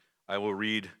I will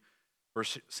read 1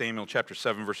 Samuel chapter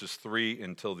 7, verses 3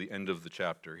 until the end of the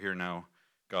chapter. Hear now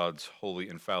God's holy,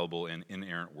 infallible, and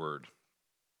inerrant word.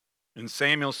 And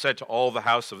Samuel said to all the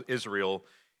house of Israel,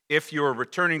 "If you are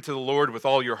returning to the Lord with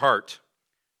all your heart,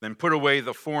 then put away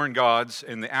the foreign gods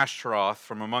and the Ashtaroth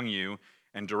from among you,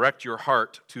 and direct your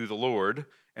heart to the Lord,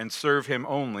 and serve him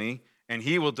only, and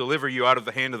he will deliver you out of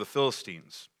the hand of the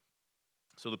Philistines."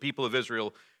 So the people of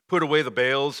Israel put away the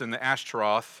Baals and the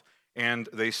Ashtaroth, and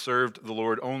they served the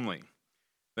Lord only.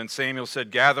 Then Samuel said,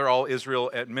 "Gather all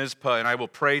Israel at Mizpah, and I will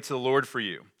pray to the Lord for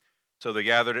you." So they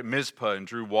gathered at Mizpah and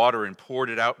drew water and poured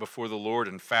it out before the Lord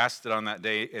and fasted on that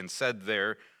day and said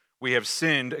there, "We have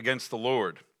sinned against the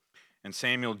Lord." And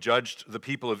Samuel judged the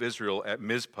people of Israel at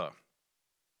Mizpah.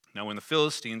 Now when the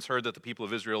Philistines heard that the people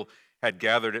of Israel had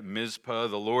gathered at Mizpah,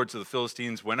 the lords of the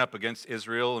Philistines went up against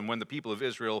Israel. And when the people of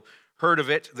Israel heard of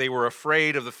it, they were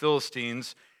afraid of the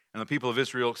Philistines. And the people of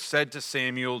Israel said to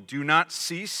Samuel, "Do not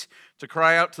cease to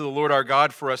cry out to the Lord our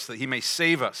God for us, that he may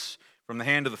save us from the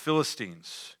hand of the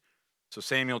Philistines." So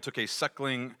Samuel took a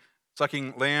sucking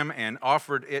lamb and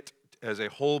offered it as a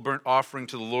whole burnt offering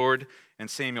to the Lord. And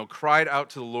Samuel cried out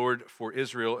to the Lord for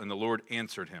Israel, and the Lord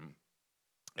answered him.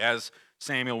 As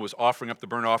Samuel was offering up the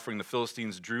burnt offering, the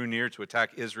Philistines drew near to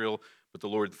attack Israel, but the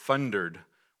Lord thundered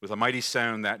with a mighty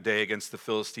sound that day against the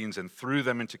Philistines and threw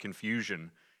them into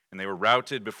confusion, and they were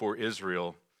routed before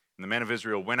Israel. And the men of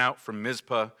Israel went out from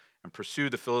Mizpah and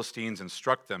pursued the Philistines and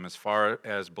struck them as far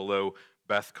as below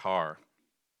Beth-kar.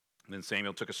 Then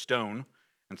Samuel took a stone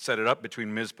and set it up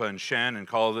between Mizpah and Shen and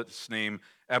called its name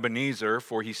Ebenezer,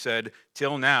 for he said,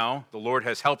 "Till now the Lord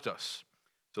has helped us."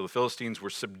 So the Philistines were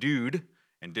subdued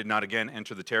and did not again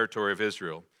enter the territory of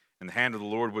Israel. And the hand of the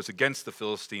Lord was against the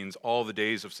Philistines all the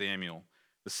days of Samuel.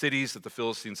 The cities that the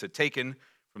Philistines had taken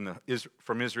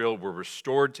from Israel were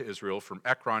restored to Israel, from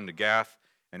Ekron to Gath,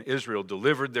 and Israel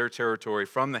delivered their territory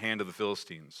from the hand of the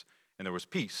Philistines. And there was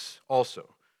peace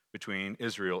also between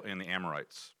Israel and the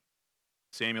Amorites.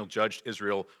 Samuel judged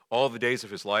Israel all the days of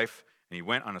his life, and he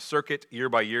went on a circuit year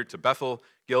by year to Bethel,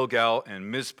 Gilgal, and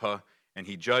Mizpah, and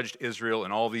he judged Israel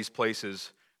in all these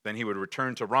places. Then he would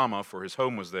return to Ramah, for his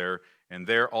home was there, and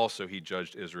there also he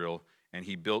judged Israel, and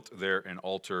he built there an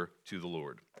altar to the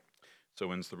Lord.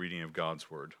 So ends the reading of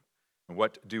God's word. And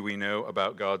what do we know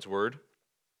about God's word?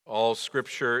 All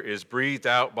scripture is breathed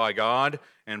out by God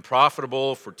and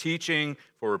profitable for teaching,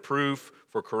 for reproof,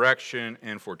 for correction,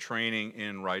 and for training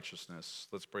in righteousness.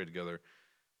 Let's pray together.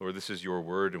 Lord, this is your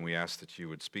word, and we ask that you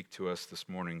would speak to us this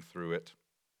morning through it.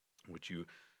 Would you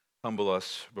humble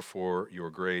us before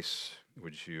your grace?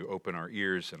 Would you open our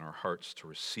ears and our hearts to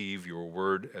receive your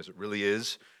word as it really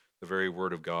is, the very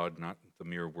word of God, not the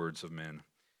mere words of men?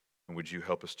 And would you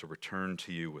help us to return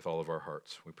to you with all of our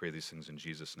hearts? We pray these things in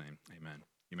Jesus' name. Amen.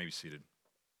 You may be seated.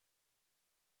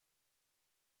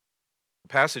 The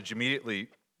passage immediately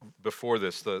before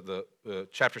this, the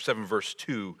chapter 7, verse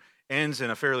 2, ends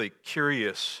in a fairly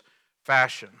curious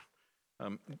fashion.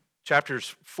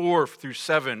 Chapters 4 through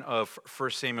 7 of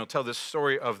 1 Samuel tell this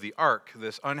story of the ark,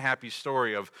 this unhappy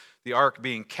story of the ark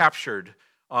being captured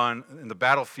in the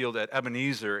battlefield at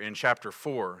Ebenezer in chapter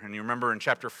 4. And you remember in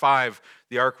chapter 5,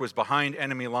 the ark was behind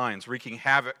enemy lines, wreaking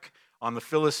havoc on the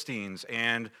Philistines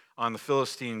and on the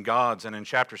Philistine gods. And in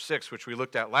chapter 6, which we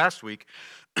looked at last week,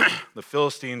 the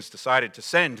Philistines decided to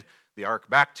send the ark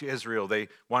back to Israel. They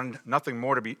wanted nothing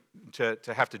more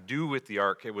to have to do with the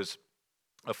ark. It was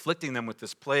afflicting them with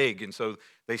this plague. And so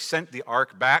they sent the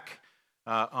ark back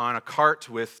on a cart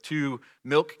with 2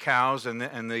 milk cows, and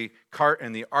the cart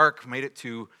and the ark made it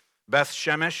to Beth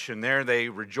Shemesh, and there they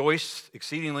rejoiced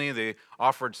exceedingly. They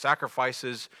offered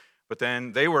sacrifices, but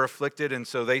then they were afflicted, and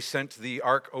so they sent the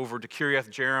ark over to Kiriath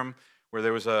Jearim, where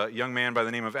there was a young man by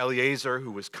the name of Eleazar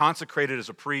who was consecrated as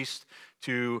a priest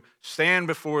to stand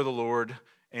before the Lord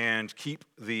and keep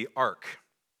the ark.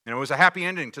 And it was a happy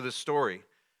ending to this story,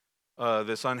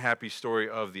 this unhappy story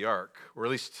of the ark, or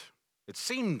at least it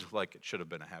seemed like it should have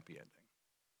been a happy ending,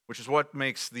 which is what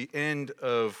makes the end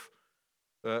of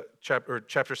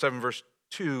chapter 7, verse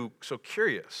 2 so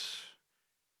curious.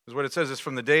 Because what it says is,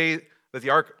 from the day that the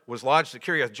ark was lodged at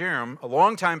Kiriath Jearim, a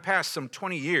long time passed, some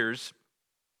 20 years,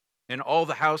 and all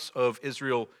the house of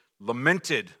Israel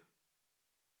lamented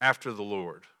after the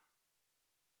Lord.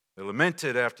 They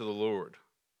lamented after the Lord.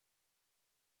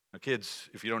 Now, kids,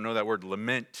 if you don't know that word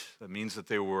lament, that means that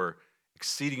they were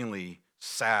exceedingly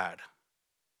sad.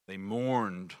 They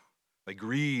mourned, they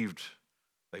grieved,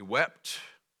 they wept,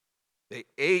 they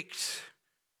ached,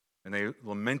 and they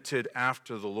lamented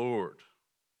after the Lord.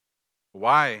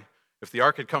 Why? If the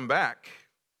ark had come back,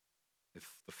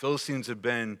 if the Philistines had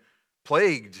been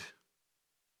plagued,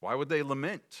 why would they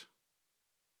lament?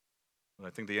 Well, I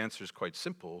think the answer is quite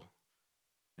simple.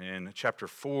 In chapter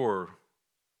 4,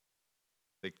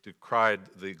 they cried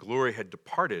the glory had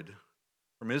departed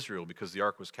from Israel because the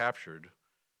ark was captured.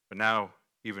 But now,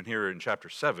 even here in chapter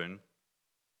 7,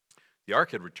 the ark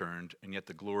had returned, and yet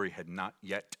the glory had not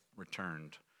yet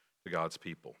returned to God's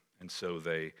people. And so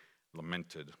they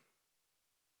lamented.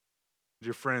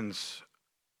 Dear friends,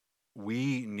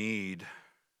 we need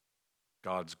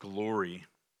God's glory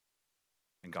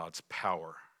and God's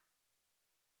power.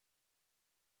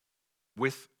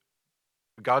 With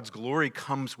God's glory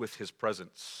comes with his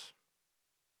presence.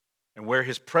 And where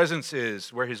his presence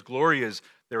is, where his glory is,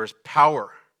 there is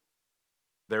power.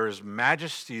 There is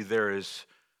majesty. There is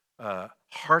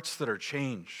hearts that are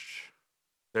changed.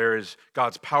 There is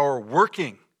God's power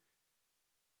working.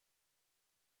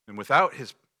 And without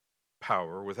his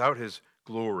power, without his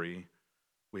glory,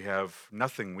 we have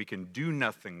nothing. We can do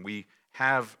nothing. We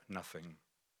have nothing.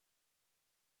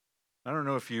 I don't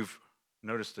know if you've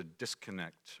noticed a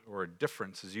disconnect or a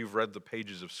difference as you've read the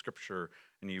pages of Scripture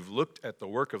and you've looked at the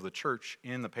work of the church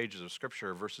in the pages of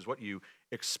Scripture versus what you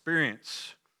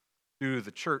experience through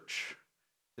the church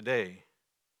today.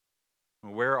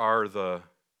 Where are the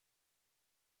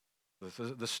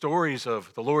stories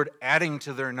of the Lord adding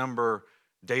to their number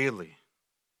daily?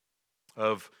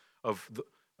 Of the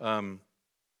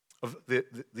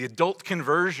adult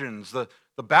conversions, the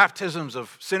baptisms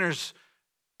of sinners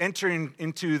entering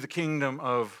into the kingdom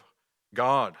of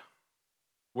God.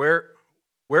 Where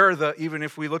are even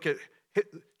if we look at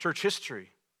church history,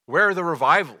 where are the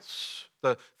revivals?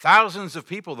 The thousands of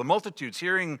people, the multitudes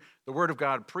hearing the word of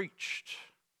God preached.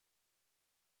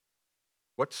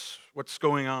 What's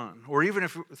going on? Or even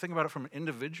if you think about it from an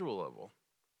individual level.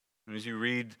 And as you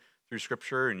read through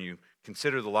Scripture and you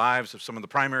consider the lives of some of the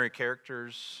primary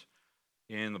characters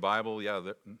in the Bible,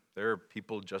 there are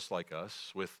people just like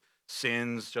us with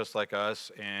sins just like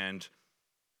us and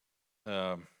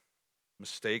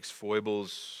mistakes,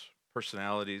 foibles,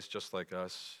 personalities just like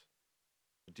us.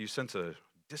 But do you sense a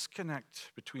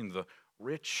disconnect between the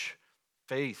rich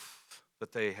faith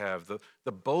that they have,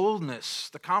 the boldness,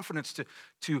 the confidence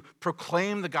to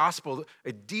proclaim the gospel,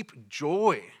 a deep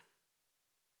joy?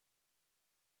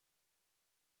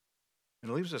 And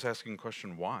it leaves us asking the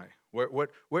question, why?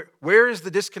 Where is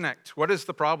the disconnect? What is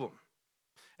the problem?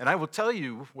 And I will tell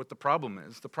you what the problem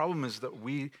is. The problem is that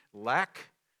we lack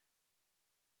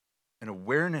an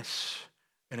awareness,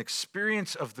 an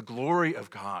experience of the glory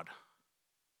of God.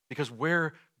 Because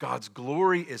where God's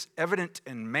glory is evident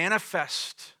and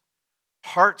manifest,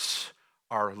 hearts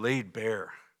are laid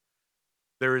bare.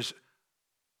 There is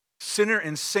sinner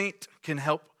and saint can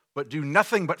help but do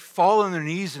nothing but fall on their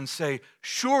knees and say,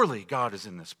 surely God is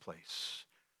in this place.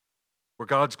 Where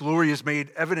God's glory is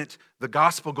made evident, the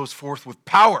gospel goes forth with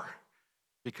power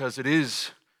because it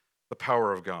is the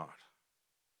power of God.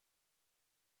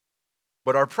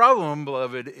 But our problem,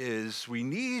 beloved, is we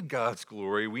need God's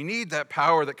glory. We need that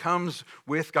power that comes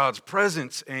with God's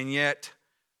presence, and yet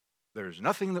there's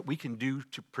nothing that we can do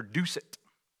to produce it.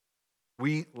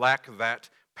 We lack that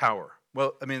power.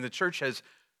 Well, the church has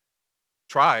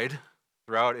tried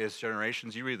throughout its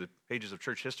generations. You read the pages of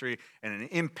church history and an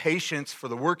impatience for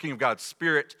the working of God's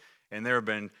Spirit, and there have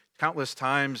been countless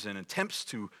times and attempts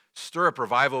to stir up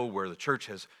revival where the church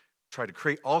has tried to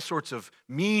create all sorts of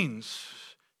means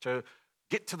to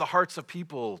get to the hearts of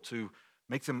people, to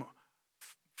make them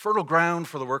fertile ground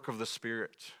for the work of the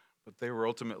Spirit. But they were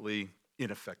ultimately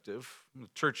ineffective. In the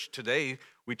church today,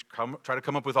 we try to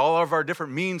come up with all of our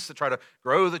different means to try to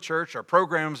grow the church, our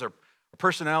programs, our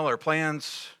personnel, our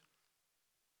plans.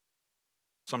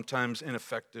 Sometimes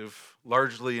ineffective,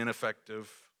 largely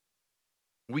ineffective.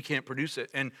 We can't produce it.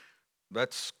 And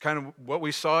that's kind of what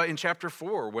we saw in chapter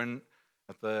 4 when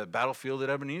at the battlefield at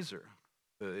Ebenezer.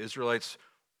 The Israelites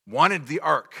wanted the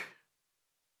ark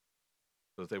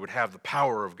so that they would have the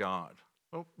power of God.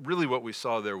 Well, really what we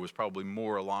saw there was probably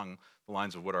more along the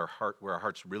lines of where our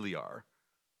hearts really are,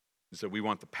 is that we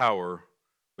want the power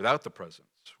without the presence.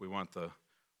 We want the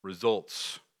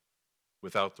results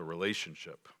without the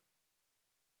relationship.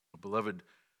 But beloved,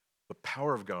 the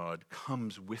power of God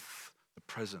comes with the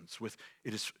presence.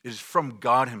 It is from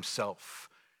God himself.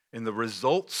 And the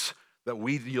results that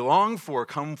we long for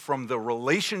come from the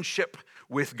relationship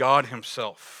with God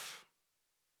himself.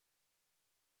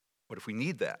 But if we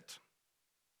need that,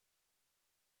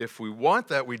 if we want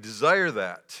that, we desire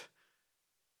that,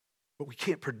 but we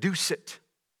can't produce it,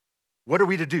 what are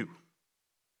we to do?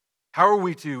 How are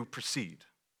we to proceed?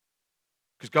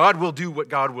 Because God will do what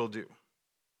God will do.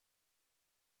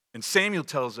 And Samuel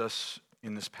tells us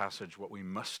in this passage what we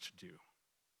must do.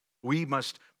 We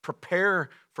must prepare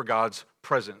for God's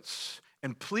presence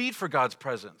and plead for God's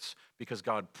presence because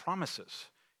God promises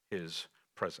his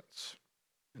presence.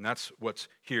 And that's what's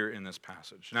here in this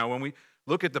passage. Now, when we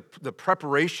look at the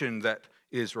preparation that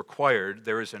is required,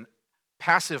 there is an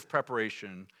passive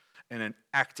preparation and an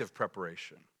active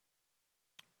preparation.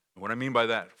 And what I mean by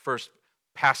that, first,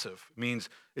 passive means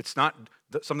it's not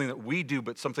something that we do,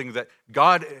 but something that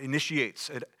God initiates.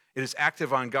 It is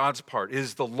active on God's part. It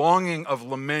is the longing of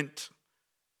lament.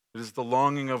 It is the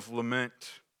longing of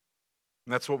lament.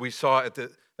 And that's what we saw at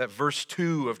that verse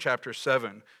 2 of chapter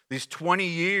 7. These 20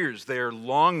 years, they are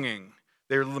longing.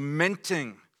 They're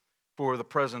lamenting for the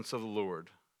presence of the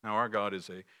Lord. Now, our God is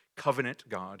a covenant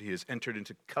God. He has entered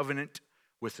into covenant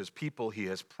with his people. He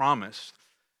has promised,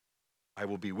 I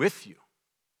will be with you.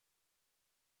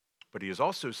 But he has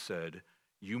also said,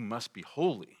 you must be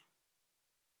holy,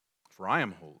 for I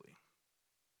am holy.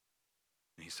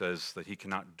 And he says that he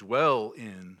cannot dwell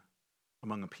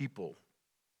among a people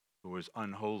who is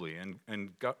unholy.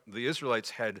 And God, the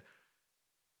Israelites had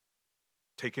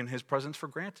taken his presence for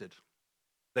granted.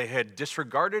 They had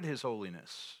disregarded his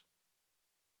holiness.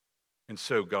 And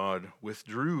so God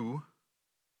withdrew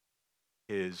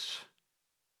his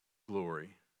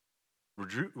glory,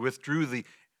 withdrew the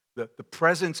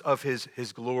presence of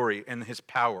his glory and his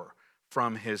power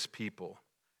from his people.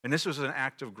 And this was an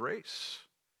act of grace,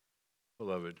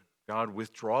 beloved. God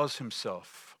withdraws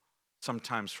himself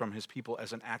sometimes from his people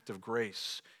as an act of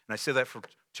grace. And I say that for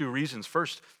two reasons.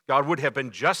 First, God would have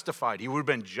been justified. He would have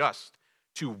been just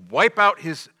to wipe out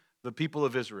the people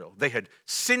of Israel. They had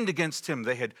sinned against him.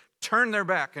 They had turned their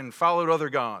back and followed other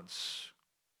gods.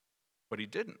 But he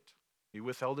didn't. He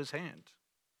withheld his hand.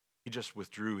 He just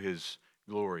withdrew his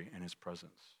glory and his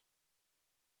presence.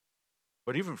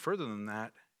 But even further than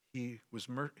that, he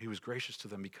was gracious to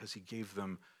them because he gave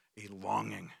them a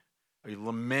longing, a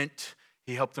lament.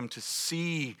 He helped them to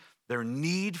see their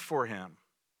need for him.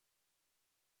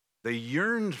 They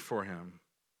yearned for him.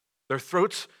 Their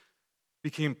throats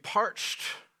became parched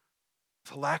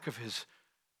with the lack of his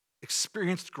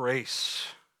experienced grace.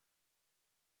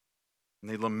 And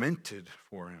they lamented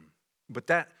for him. But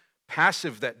that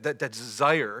passive, that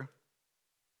desire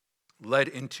led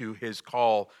into his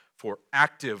call for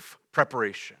active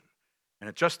preparation. And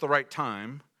at just the right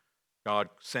time, God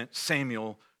sent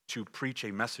Samuel to preach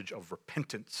a message of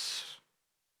repentance.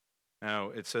 Now,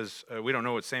 it says, we don't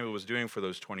know what Samuel was doing for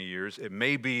those 20 years. It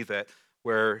may be that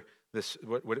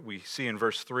what we see in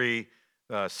verse 3,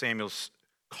 Samuel's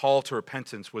call to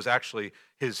repentance was actually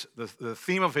the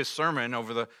theme of his sermon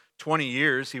over the 20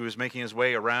 years. He was making his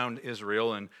way around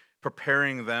Israel and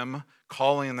preparing them,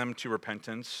 calling them to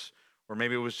repentance. Or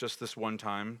maybe it was just this one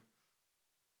time.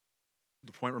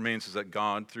 The point remains is that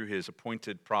God, through his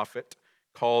appointed prophet,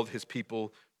 called his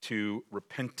people to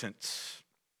repentance.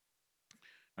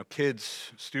 Now,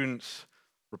 kids, students,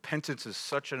 repentance is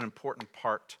such an important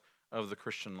part of the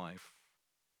Christian life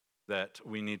that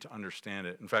we need to understand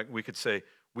it. In fact, we could say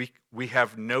we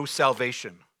have no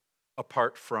salvation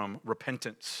apart from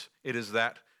repentance. It is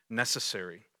that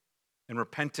necessary. And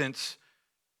repentance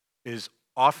is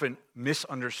often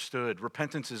misunderstood.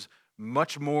 Repentance is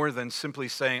much more than simply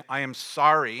saying, I am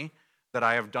sorry that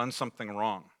I have done something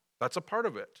wrong. That's a part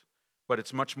of it, but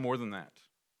it's much more than that.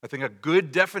 I think a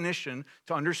good definition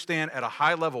to understand at a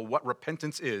high level what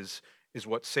repentance is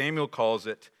what Samuel calls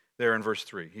it there in verse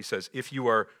 3. He says, if you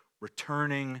are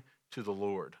returning to the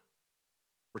Lord,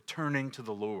 returning to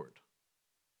the Lord,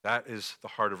 that is the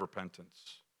heart of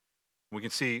repentance. We can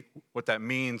see what that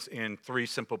means in three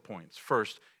simple points.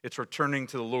 First, it's returning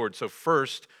to the Lord. So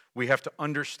first, we have to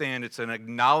understand it's an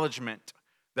acknowledgement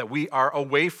that we are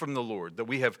away from the Lord, that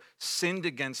we have sinned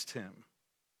against him,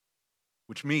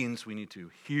 which means we need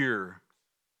to hear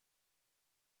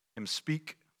him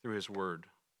speak through his word.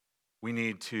 We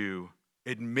need to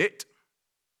admit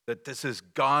that this is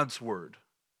God's word.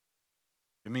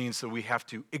 It means that we have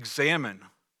to examine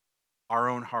our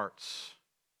own hearts.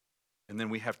 And then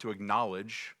we have to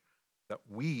acknowledge that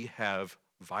we have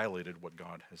violated what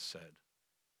God has said.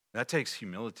 That takes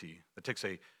humility. That takes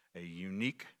a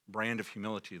unique brand of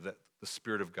humility that the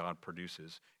Spirit of God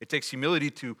produces. It takes humility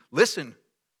to listen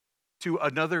to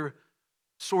another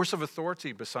source of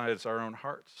authority besides our own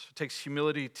hearts. It takes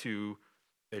humility to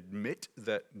admit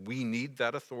that we need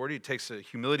that authority. It takes a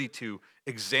humility to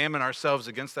examine ourselves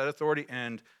against that authority,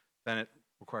 and then it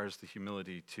requires the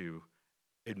humility to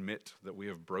admit that we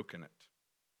have broken it.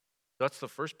 That's the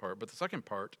first part, but the second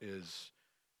part is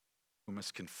we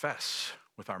must confess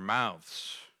with our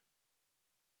mouths.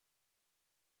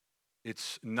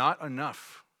 It's not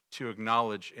enough to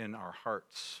acknowledge in our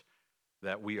hearts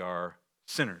that we are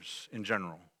sinners in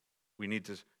general. We need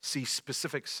to see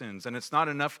specific sins. And it's not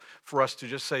enough for us to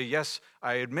just say, yes,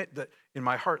 I admit that in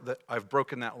my heart that I've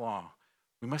broken that law.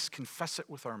 We must confess it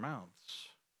with our mouths.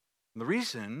 And the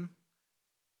reason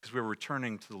is we're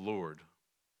returning to the Lord.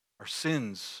 Our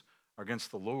sins are against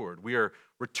the Lord. We are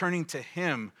returning to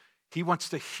Him. He wants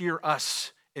to hear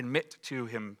us admit to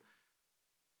Him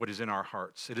what is in our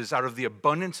hearts. It is out of the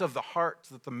abundance of the heart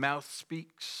that the mouth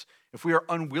speaks. If we are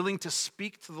unwilling to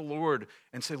speak to the Lord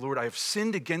and say, Lord, I have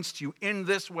sinned against you in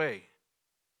this way,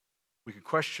 we could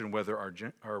question whether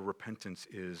our repentance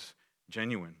is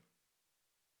genuine.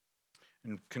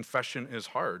 And confession is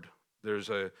hard. There is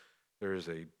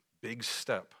a big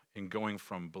step in going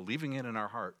from believing it in our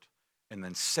heart and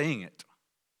then saying it,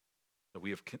 that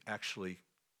we have actually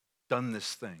done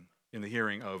this thing in the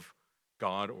hearing of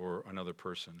God or another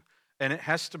person. And it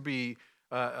has to be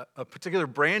a particular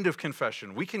brand of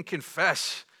confession. We can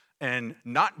confess and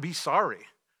not be sorry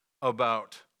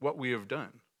about what we have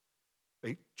done.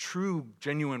 A true,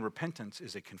 genuine repentance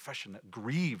is a confession that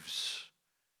grieves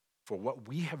for what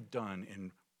we have done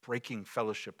in breaking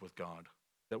fellowship with God,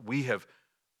 that we have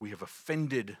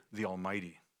offended the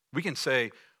Almighty. We can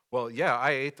say, well, yeah,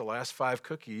 I ate the last 5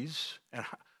 cookies and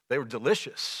they were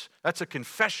delicious. That's a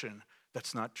confession.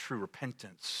 That's not true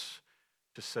repentance.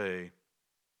 To say,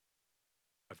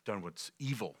 I've done what's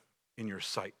evil in your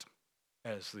sight,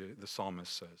 as the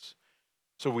psalmist says.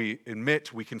 So we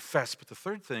admit, we confess, but the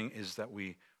third thing is that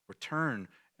we return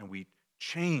and we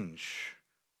change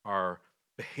our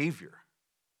behavior.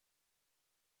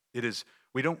 It is,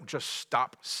 we don't just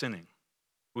stop sinning.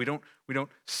 We don't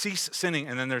cease sinning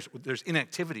and then there's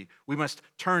inactivity. We must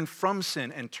turn from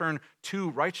sin and turn to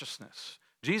righteousness.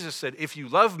 Jesus said, if you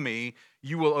love me,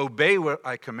 you will obey what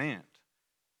I command.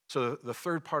 So the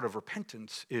third part of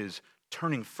repentance is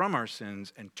turning from our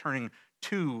sins and turning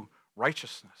to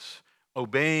righteousness,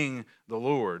 obeying the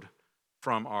Lord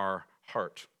from our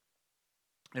heart.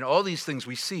 And all these things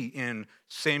we see in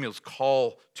Samuel's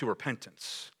call to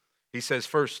repentance. He says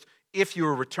first, if you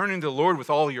are returning to the Lord with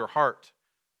all your heart,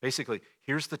 basically,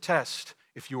 here's the test.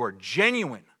 If you are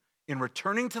genuine in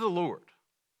returning to the Lord,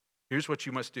 here's what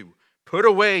you must do. Put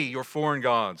away your foreign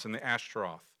gods and the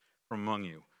Ashtaroth from among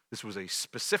you. This was a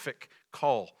specific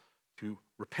call to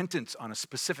repentance on a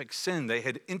specific sin. They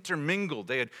had intermingled.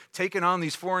 They had taken on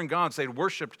these foreign gods. They had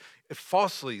worshipped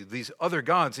falsely these other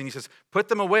gods. And he says, put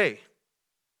them away.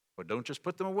 But don't just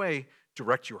put them away.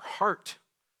 Direct your heart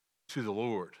to the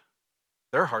Lord.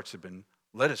 Their hearts had been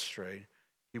led astray.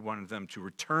 He wanted them to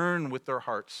return with their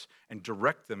hearts and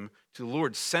direct them to the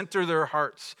Lord. Center their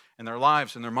hearts and their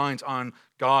lives and their minds on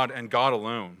God and God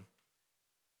alone.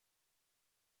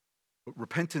 But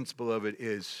repentance, beloved,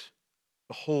 is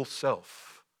the whole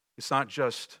self. It's not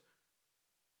just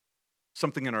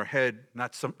something in our head,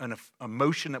 not an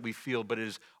emotion that we feel, but it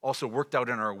is also worked out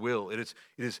in our will. It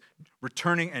is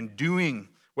returning and doing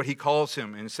what he calls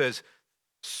him. And it says,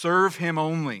 serve him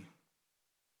only.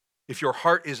 If your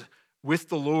heart is with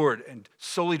the Lord and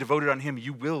solely devoted on him,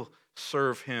 you will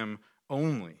serve him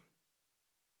only.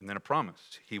 And then a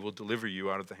promise, he will deliver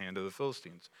you out of the hand of the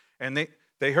Philistines. And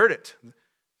they heard it. It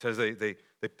says they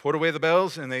put away the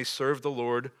bells and they served the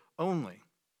Lord only.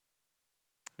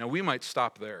 Now we might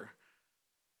stop there.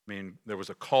 I mean, there was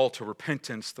a call to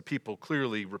repentance. The people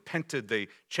clearly repented. They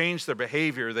changed their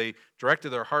behavior. They directed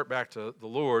their heart back to the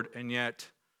Lord. And yet,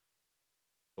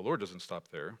 the Lord doesn't stop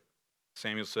there.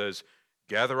 Samuel says,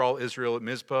 gather all Israel at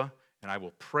Mizpah, and I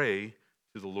will pray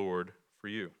to the Lord for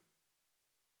you.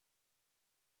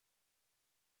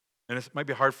 And it might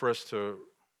be hard for us to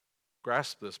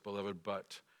grasp this, beloved,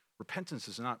 but repentance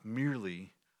is not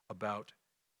merely about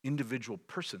individual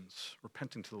persons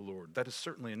repenting to the Lord. That is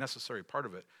certainly a necessary part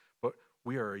of it, but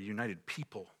we are a united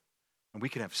people, and we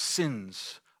can have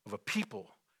sins of a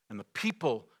people, and the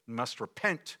people must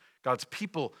repent. God's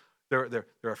people, there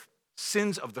are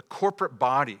sins of the corporate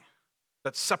body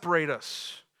that separate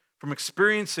us from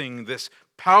experiencing this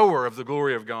power of the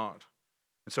glory of God.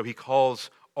 And so he calls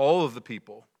all of the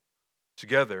people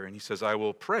together, and he says, I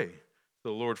will pray to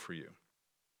the Lord for you.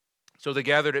 So they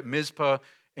gathered at Mizpah,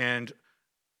 and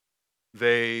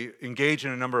they engage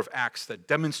in a number of acts that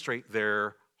demonstrate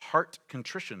their heart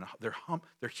contrition,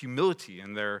 their humility,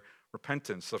 and their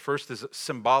repentance. The first is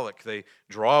symbolic. They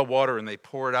draw water and they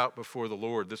pour it out before the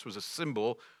Lord. This was a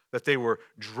symbol that they were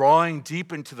drawing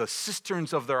deep into the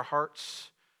cisterns of their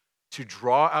hearts to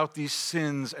draw out these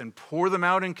sins and pour them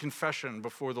out in confession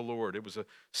before the Lord. It was a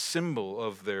symbol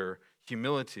of their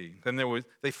humility. Then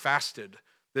they fasted,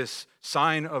 this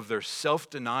sign of their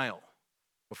self-denial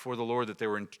before the Lord, that they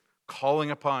were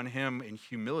calling upon him in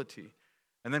humility.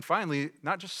 And then finally,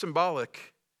 not just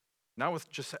symbolic, not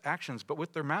with just actions, but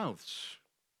with their mouths.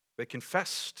 They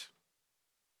confessed.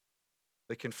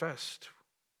 They confessed.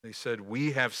 They said,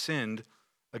 "We have sinned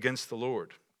against the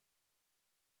Lord."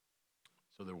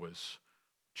 So there was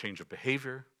change of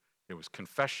behavior, there was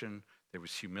confession, there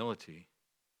was humility.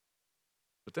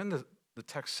 But then the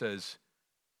text says,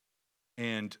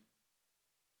 and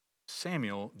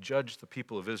Samuel judged the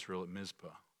people of Israel at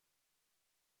Mizpah.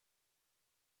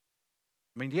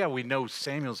 I mean, yeah, we know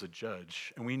Samuel's a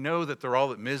judge, and we know that they're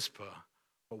all at Mizpah,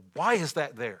 but why is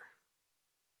that there?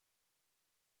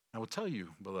 I will tell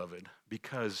you, beloved,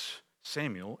 because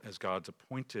Samuel, as God's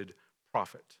appointed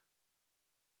prophet,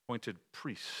 appointed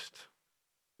priest,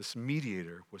 this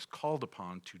mediator was called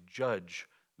upon to judge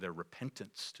their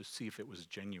repentance to see if it was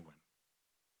genuine.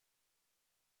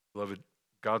 Beloved,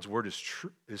 God's word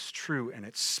is true, and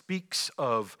it speaks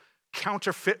of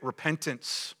counterfeit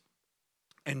repentance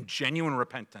and genuine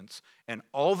repentance. And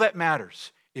all that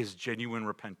matters is genuine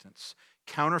repentance.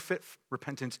 Counterfeit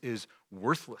repentance is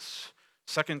worthless.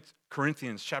 2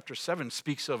 Corinthians chapter 7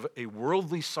 speaks of a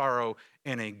worldly sorrow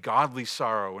and a godly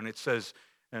sorrow. And it says,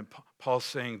 and Paul's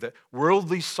saying that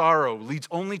worldly sorrow leads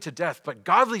only to death, but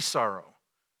godly sorrow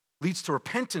leads to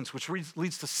repentance, which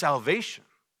leads to salvation.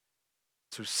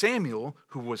 So Samuel,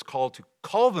 who was called to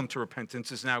call them to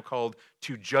repentance, is now called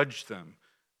to judge them.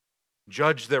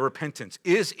 Judge their repentance.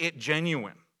 Is it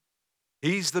genuine?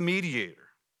 He's the mediator.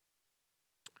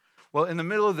 Well, in the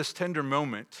middle of this tender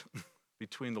moment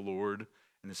between the Lord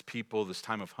and his people, this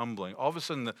time of humbling, all of a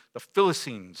sudden the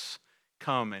Philistines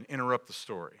come and interrupt the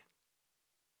story.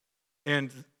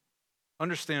 And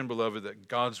understand, beloved, that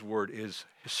God's word is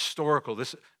historical.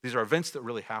 These are events that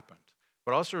really happened.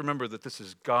 But also remember that this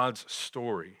is God's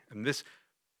story. And this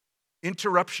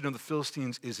interruption of the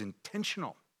Philistines is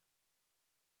intentional.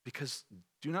 Because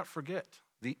do not forget,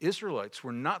 the Israelites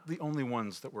were not the only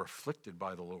ones that were afflicted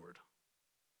by the Lord.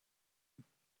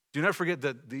 Do not forget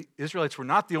that the Israelites were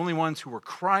not the only ones who were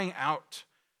crying out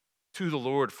to the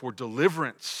Lord for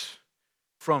deliverance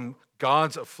from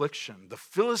God's affliction. The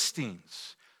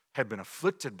Philistines had been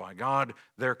afflicted by God.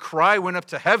 Their cry went up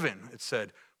to heaven, it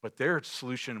said, but their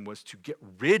solution was to get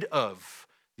rid of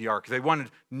the ark. They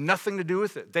wanted nothing to do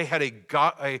with it. They had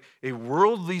a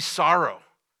worldly sorrow.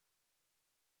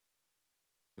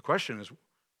 The question is,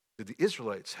 did the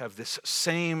Israelites have this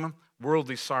same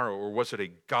worldly sorrow, or was it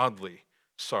a godly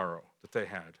sorrow that they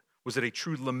had? Was it a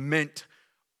true lament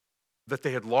that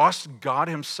they had lost God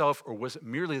himself, or was it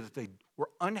merely that they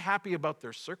were unhappy about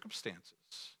their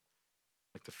circumstances,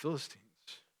 like the Philistines?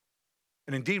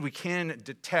 And indeed, we can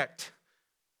detect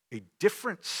a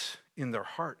difference in their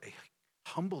heart, a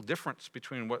humble difference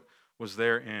between what was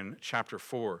there in chapter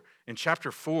 4. In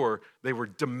chapter 4, they were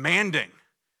demanding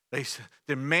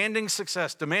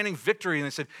success, demanding victory, and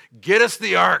they said, "Get us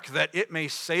the ark that it may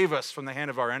save us from the hand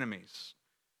of our enemies."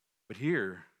 But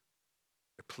here,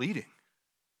 they're pleading.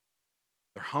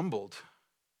 They're humbled.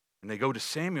 And they go to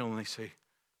Samuel and they say,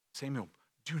 "Samuel,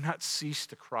 do not cease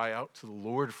to cry out to the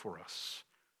Lord for us,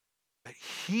 that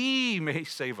he may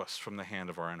save us from the hand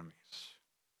of our enemies."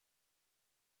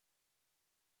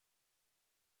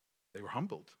 They were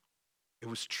humbled. It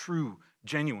was true,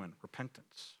 genuine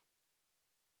repentance.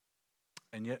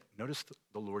 And yet, notice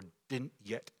the Lord didn't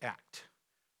yet act.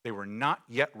 They were not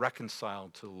yet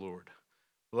reconciled to the Lord.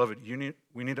 Beloved,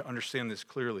 we need to understand this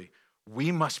clearly.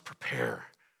 We must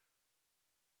prepare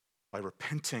by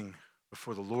repenting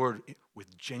before the Lord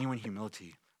with genuine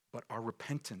humility. But our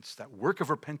repentance, that work of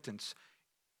repentance,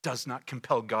 does not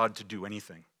compel God to do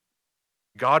anything.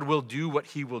 God will do what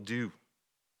he will do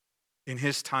in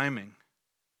his timing.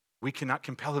 We cannot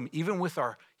compel him, even with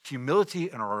our humility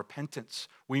and our repentance.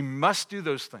 We must do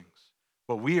those things,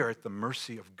 but we are at the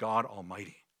mercy of God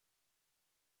Almighty.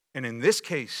 And in this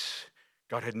case,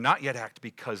 God had not yet acted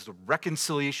because the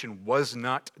reconciliation was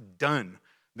not done.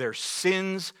 Their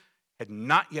sins had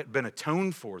not yet been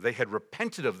atoned for. They had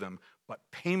repented of them, but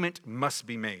payment must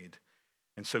be made.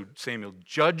 And so Samuel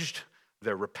judged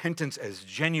their repentance as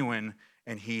genuine,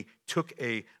 and he took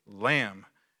a lamb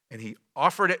and he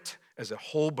offered it as a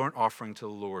whole burnt offering to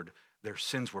the Lord. Their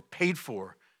sins were paid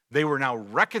for. They were now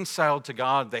reconciled to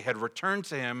God. They had returned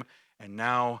to him, and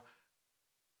now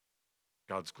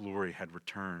God's glory had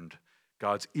returned.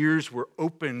 God's ears were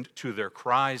opened to their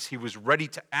cries. He was ready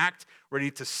to act, ready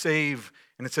to save.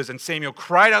 And it says, and Samuel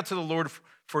cried out to the Lord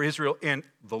for Israel, and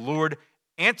the Lord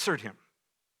answered him.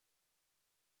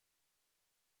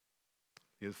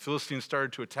 The Philistines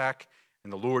started to attack,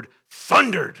 and the Lord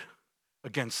thundered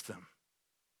against them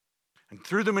and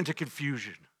threw them into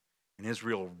confusion. And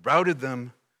Israel routed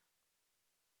them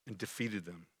and defeated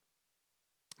them.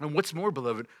 And what's more,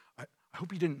 beloved, I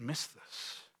hope you didn't miss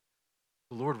this.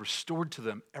 the Lord restored to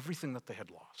them everything that they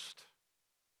had lost.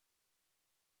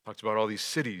 Talks about all these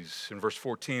cities in verse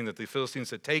 14 that the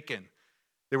Philistines had taken.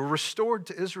 They were restored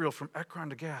to Israel from Ekron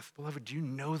to Gath. Beloved, do you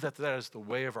know that that is the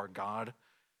way of our God?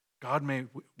 God may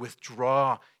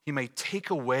withdraw. He may take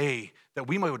away that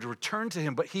we might return to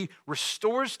him, but he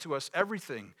restores to us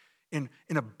everything in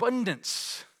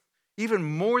abundance, even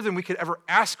more than we could ever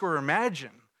ask or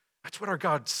imagine. That's what our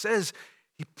God says.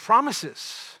 He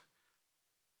promises.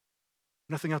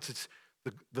 Nothing else. It's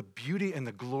the beauty and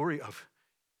the glory of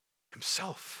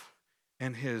himself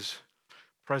and his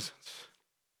presence.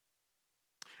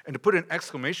 And to put an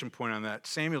exclamation point on that,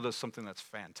 Samuel does something that's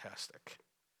fantastic.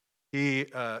 He,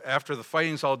 after the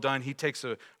fighting's all done, he takes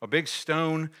a big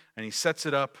stone and he sets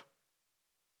it up.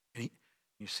 And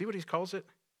you see what he calls it?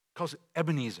 He calls it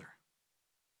Ebenezer.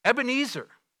 Ebenezer.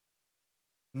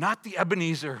 Not the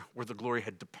Ebenezer where the glory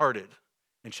had departed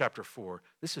in chapter 4.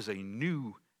 This is a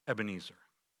new Ebenezer.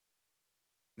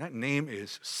 And that name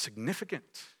is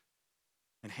significant.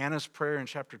 In Hannah's prayer in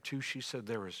chapter 2, she said,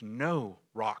 there is no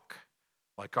rock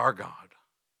like our God.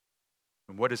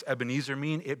 And what does Ebenezer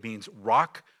mean? It means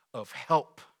rock of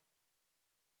help.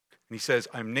 And he says,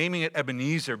 I'm naming it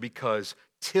Ebenezer because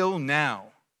till now,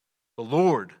 the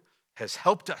Lord has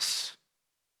helped us.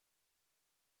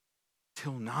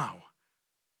 Till now,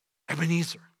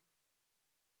 Ebenezer.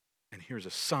 And here's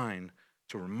a sign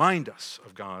to remind us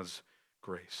of God's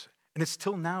grace. And it's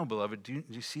till now, beloved. Do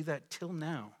you see that? Till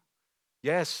now.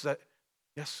 Yes,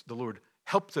 the Lord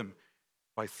helped them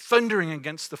by thundering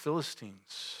against the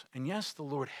Philistines. And yes, the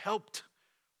Lord helped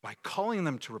by calling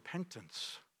them to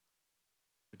repentance.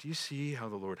 But do you see how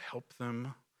the Lord helped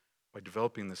them by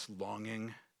developing this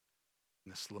longing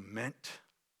and this lament?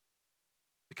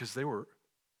 Because the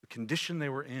condition they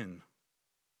were in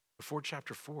before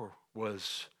chapter 4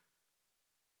 was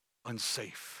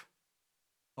unsafe,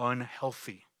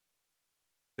 unhealthy.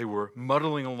 They were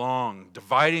muddling along,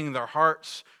 dividing their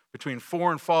hearts between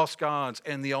foreign false gods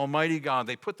and the Almighty God.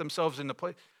 They put themselves in the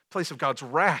place of God's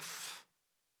wrath.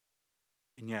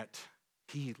 And yet,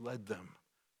 he led them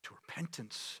to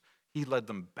repentance. He led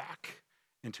them back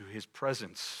into his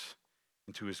presence,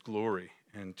 into his glory,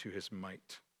 and to his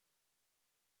might.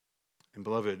 And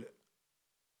beloved,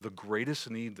 the greatest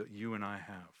need that you and I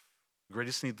have, the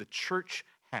greatest need the church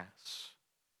has,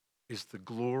 is the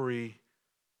glory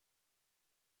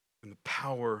and the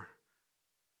power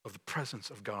of the presence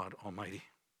of God Almighty.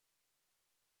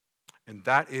 And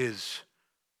that is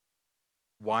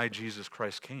why Jesus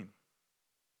Christ came.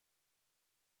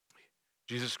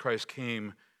 Jesus Christ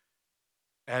came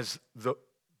as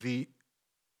the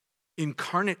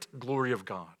incarnate glory of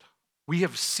God. We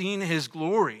have seen his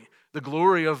glory, the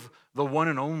glory of the one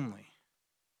and only.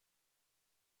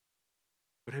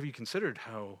 But have you considered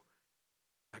how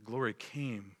that glory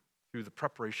came through the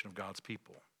preparation of God's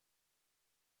people?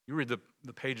 You read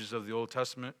the pages of the Old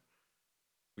Testament.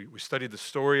 We studied the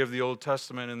story of the Old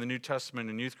Testament and the New Testament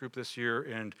in youth group this year,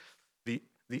 and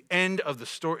the end of the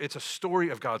story, it's a story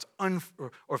of God's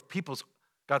people's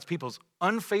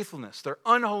unfaithfulness, their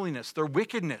unholiness, their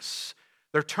wickedness,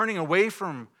 their turning away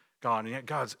from God, and yet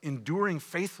God's enduring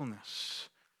faithfulness.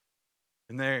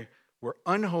 And they were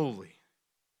unholy,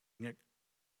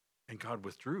 and God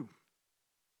withdrew.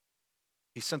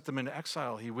 He sent them into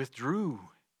exile. He withdrew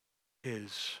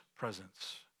his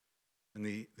presence. And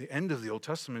the end of the Old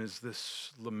Testament is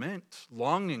this lament,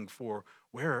 longing for,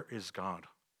 where is God?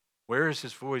 Where is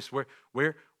his voice?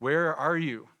 Where are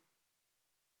you?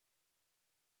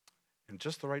 And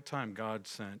just the right time, God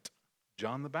sent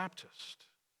John the Baptist.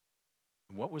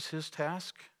 And what was his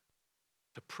task?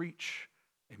 To preach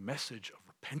a message of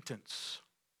repentance.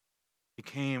 He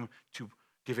came to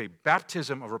give a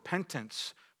baptism of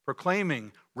repentance,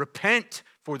 proclaiming, repent,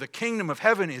 for the kingdom of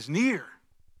heaven is near.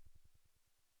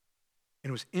 And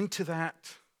it was into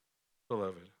that,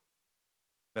 beloved,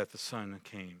 that the Son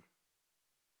came.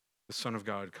 The Son of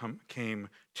God came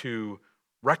to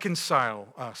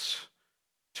reconcile us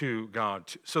to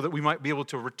God so that we might be able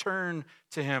to return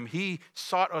to him. He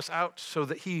sought us out so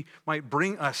that he might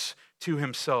bring us to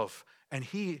himself. And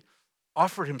he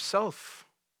offered himself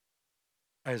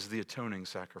as the atoning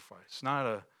sacrifice.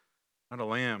 Not a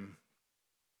lamb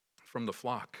from the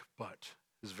flock, but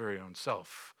his very own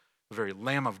self. The very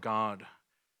Lamb of God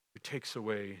who takes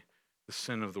away the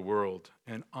sin of the world.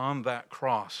 And on that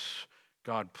cross,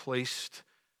 God placed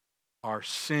our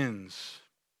sins.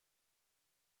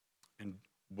 And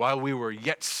while we were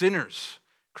yet sinners,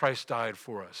 Christ died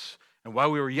for us. And while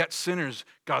we were yet sinners,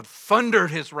 God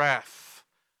thundered his wrath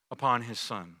upon his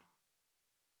Son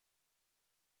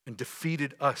and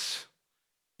defeated us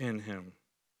in him.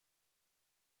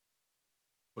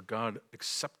 but God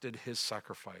accepted his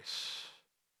sacrifice.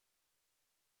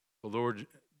 The Lord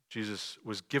Jesus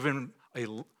was given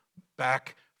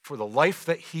back for the life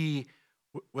that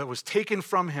was taken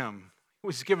from him. He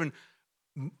was given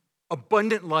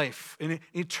abundant life, an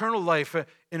eternal life,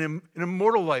 an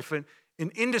immortal life, an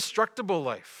indestructible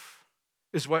life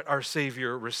is what our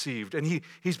Savior received. And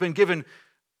he's been given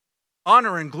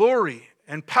honor and glory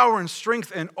and power and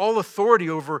strength and all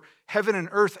authority over heaven and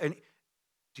earth. And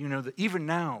do you know that even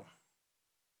now,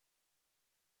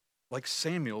 like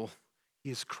Samuel,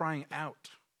 he is crying out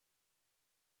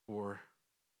for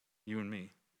you and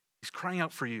me. He's crying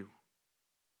out for you.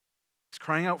 He's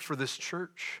crying out for this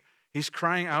church. He's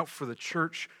crying out for the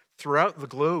church throughout the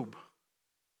globe.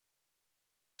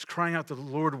 He's crying out that the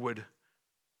Lord would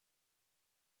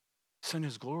send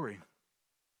his glory and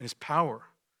his power,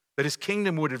 that his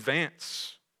kingdom would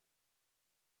advance.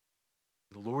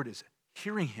 The Lord is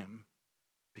hearing him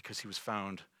because he was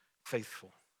found faithful.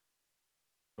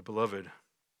 But beloved,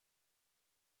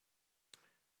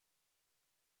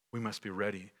 we must be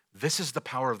ready. This is the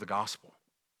power of the gospel.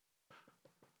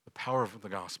 The power of the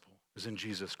gospel is in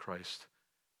Jesus Christ.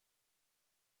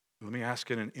 Let me ask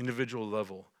at an individual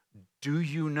level, do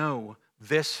you know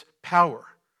this power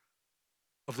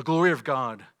of the glory of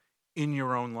God in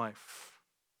your own life?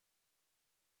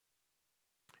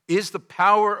 Is the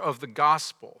power of the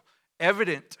gospel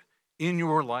evident in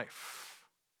your life?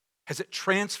 Has it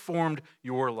transformed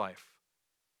your life?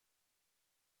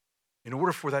 In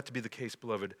order for that to be the case,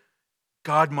 beloved,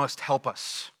 God must help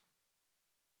us.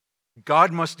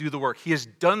 God must do the work. He has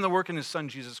done the work in his Son,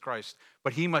 Jesus Christ,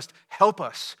 but he must help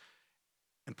us.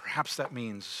 And perhaps that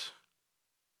means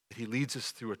that he leads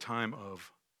us through a time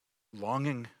of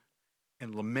longing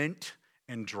and lament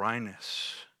and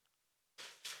dryness.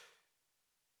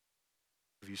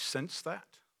 Have you sensed that?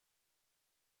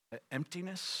 That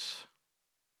emptiness?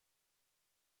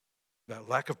 That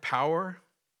lack of power?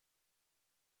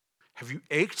 Have you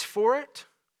ached for it?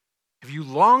 Have you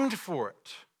longed for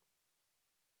it?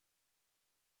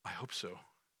 I hope so.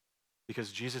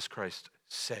 Because Jesus Christ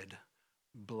said,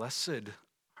 "Blessed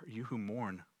are you who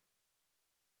mourn,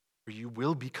 for you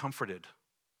will be comforted.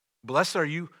 Blessed are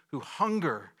you who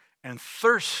hunger and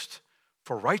thirst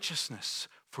for righteousness,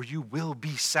 for you will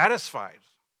be satisfied."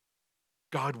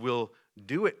 God will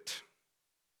do it.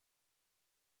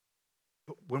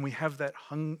 But when we have that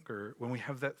hunger, when we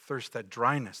have that thirst, that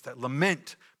dryness, that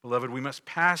lament, beloved, we must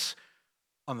pass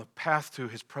on the path to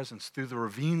his presence through the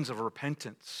ravines of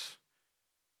repentance.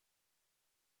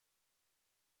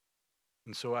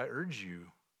 And so I urge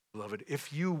you, beloved,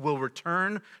 if you will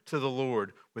return to the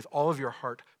Lord with all of your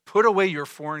heart, put away your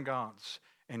foreign gods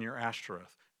and your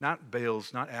Ashtoreth, not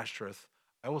Baals, not Ashtoreth.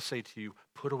 I will say to you,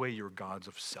 put away your gods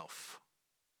of self.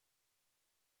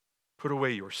 Put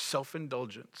away your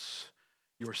self-indulgence,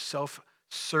 your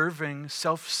self-serving,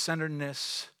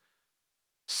 self-centeredness,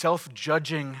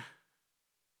 self-judging,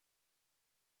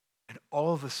 and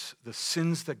all the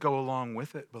sins that go along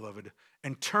with it, beloved,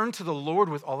 and turn to the Lord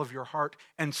with all of your heart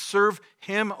and serve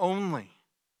him only.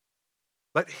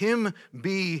 Let him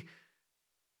be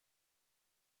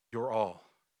your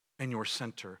all and your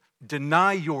center.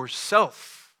 Deny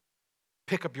yourself.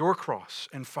 Pick up your cross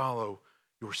and follow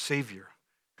your Savior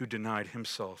who denied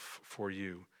himself for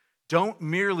you. Don't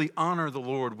merely honor the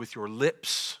Lord with your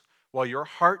lips while your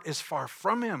heart is far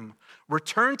from him.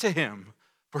 Return to him,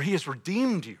 for he has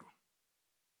redeemed you.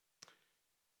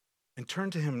 And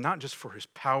turn to him not just for his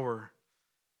power,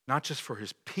 not just for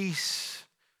his peace,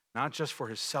 not just for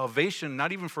his salvation,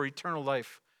 not even for eternal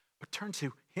life, but turn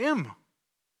to him.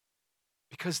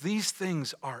 Because these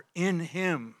things are in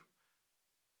him.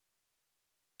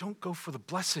 Don't go for the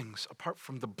blessings apart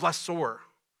from the blessor.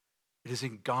 It is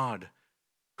in God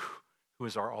who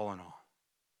is our all in all.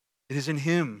 It is in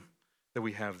him that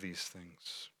we have these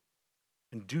things.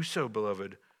 And do so,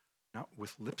 beloved, not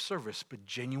with lip service, but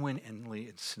genuinely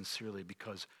and sincerely,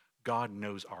 because God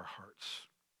knows our hearts.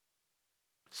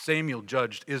 Samuel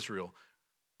judged Israel.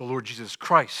 The Lord Jesus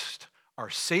Christ, our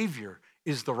Savior,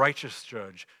 is the righteous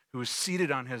judge who is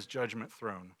seated on his judgment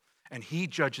throne. And he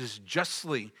judges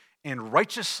justly and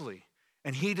righteously,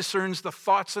 and he discerns the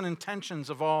thoughts and intentions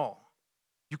of all.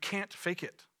 You can't fake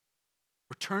it.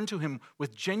 Return to him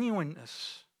with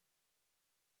genuineness,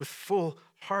 with full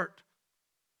heart.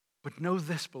 But know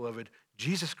this, beloved,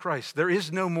 Jesus Christ, there is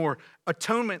no more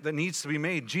atonement that needs to be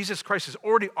made. Jesus Christ has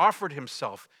already offered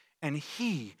himself, and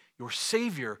he, your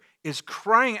Savior, is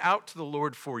crying out to the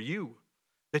Lord for you,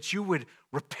 that you would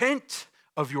repent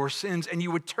of your sins and you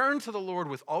would turn to the Lord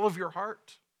with all of your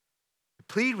heart. I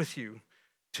plead with you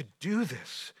to do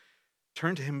this.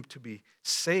 Turn to him to be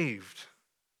saved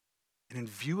And in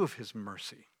view of his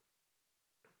mercy,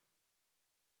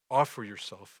 offer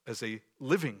yourself as a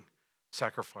living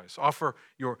sacrifice. Offer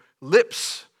your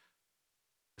lips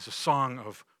as a song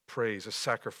of praise, a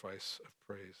sacrifice of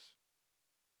praise.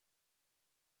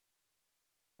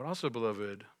 But also,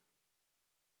 beloved,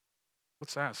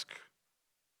 let's ask,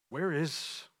 where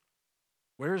is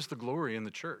the glory in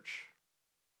the church?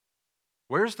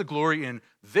 Where is the glory in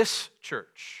this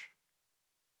church?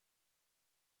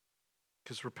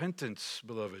 Because repentance,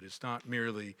 beloved, is not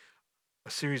merely a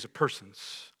series of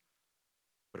persons,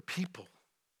 but a people.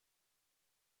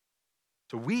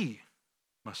 So we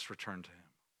must return to him.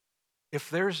 If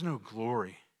there's no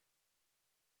glory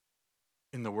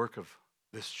in the work of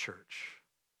this church,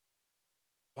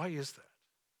 why is that?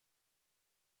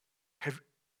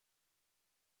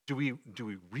 Do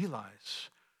we realize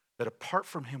that apart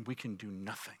from him we can do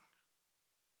nothing?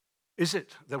 Is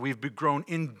it that we've grown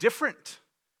indifferent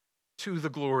to the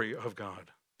glory of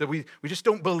God? That we just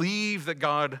don't believe that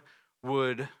God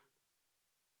would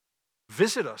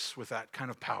visit us with that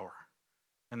kind of power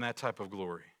and that type of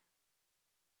glory?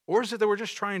 Or is it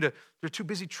that they're too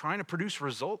busy trying to produce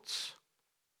results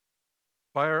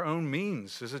by our own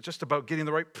means? Is it just about getting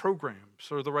the right programs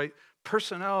or the right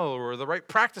personnel or the right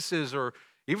practices or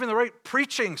even the right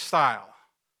preaching style?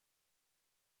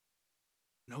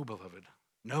 No, beloved,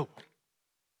 no.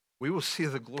 We will see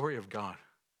the glory of God.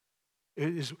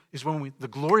 It is when the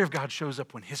glory of God shows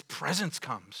up when his presence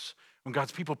comes, when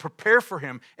God's people prepare for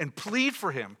him and plead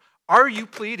for him. Are you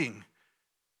pleading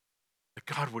that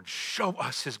God would show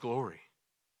us his glory?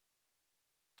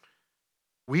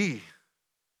 We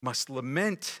must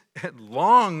lament and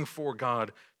long for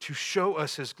God to show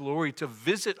us his glory, to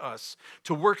visit us,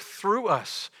 to work through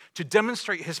us, to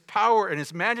demonstrate his power and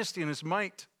his majesty and his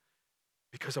might.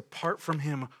 Because apart from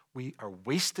him, we are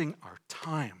wasting our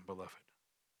time, beloved.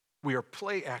 We are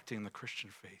play acting the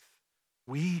Christian faith.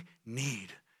 We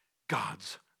need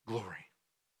God's glory.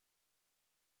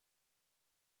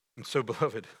 And so,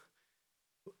 beloved,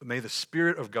 may the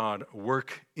Spirit of God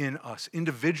work in us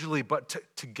individually, but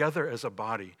together as a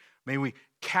body. May we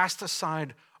cast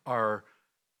aside our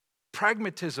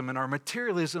pragmatism and our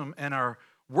materialism and our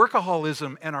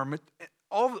workaholism and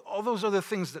all those other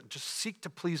things that just seek to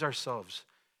please ourselves.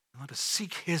 And let us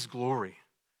seek his glory.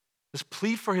 Let's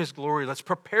plead for his glory. Let's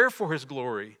prepare for his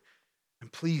glory. And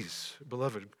please,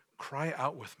 beloved, cry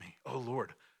out with me, "Oh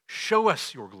Lord, show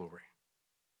us your glory,"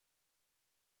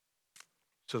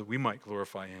 so that we might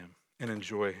glorify him and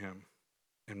enjoy him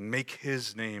and make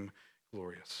his name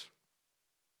glorious.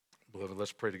 Beloved,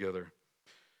 let's pray together.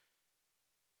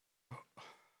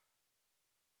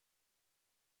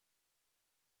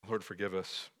 Lord, forgive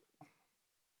us.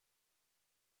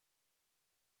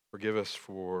 Forgive us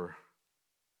for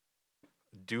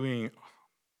doing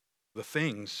the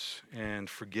things and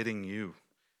forgetting you,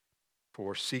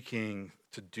 for seeking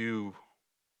to do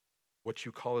what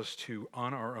you call us to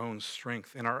on our own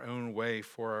strength, in our own way,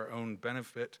 for our own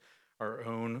benefit, our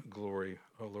own glory.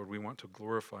 Oh Lord, we want to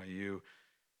glorify you.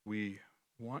 We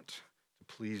want to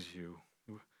please you.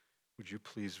 Would you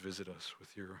please visit us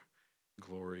with your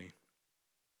glory?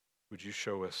 Would you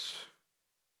show us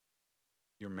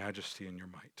your majesty and your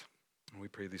might? And we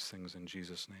pray these things in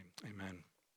Jesus' name. Amen.